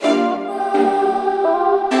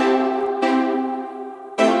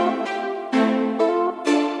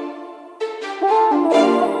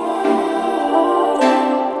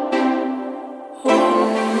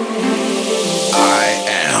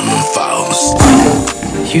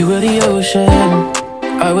You were the ocean,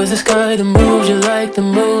 I was the sky that moved you like the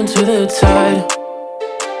moon to the tide.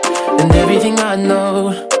 And everything I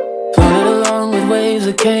know floated along with waves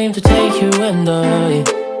that came to take you and I.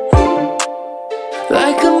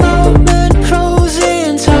 Like a moment frozen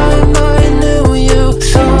in time, I knew you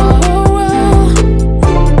so well.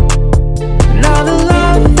 Now the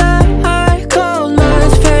love that I called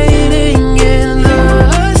mine's fading in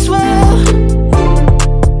the swell.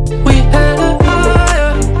 We had a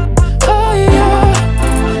higher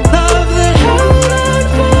love that held on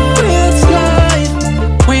for its life.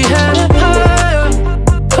 We had a higher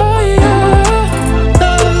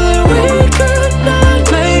love that we could not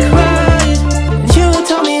make right. You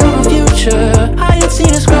told me of a future I had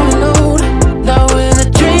seen us growing old. Now in the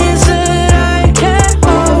dreams that I can't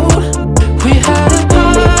hold. We had a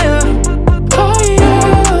higher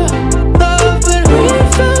love, but we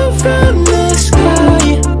fell from the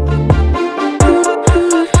sky.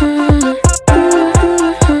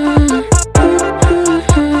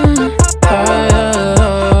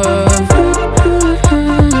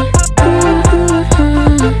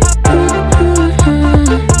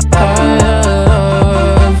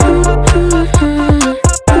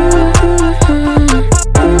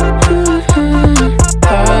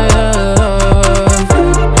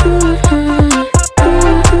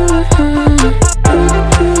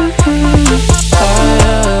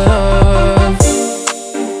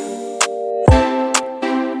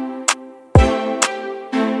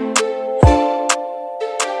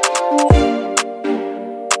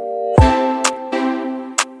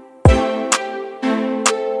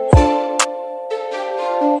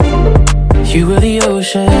 You were the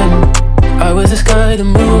ocean, I was the sky that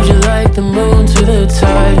moved you like the moon to the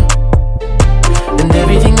tide. And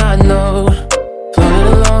everything I know floated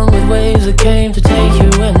along with waves that came to take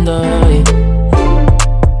you and I.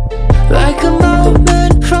 Like a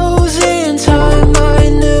moment frozen in time, I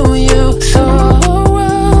knew you so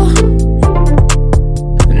well.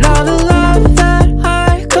 Now the love that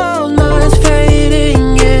I called mine's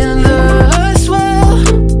fading in the swell.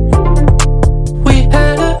 We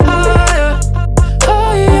had a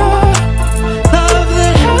love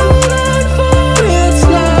that held on for its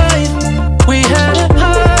life. We had a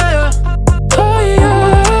higher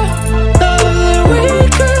love that we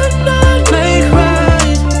could not make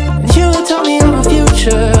right. And you told me of a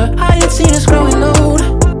future I had seen us growing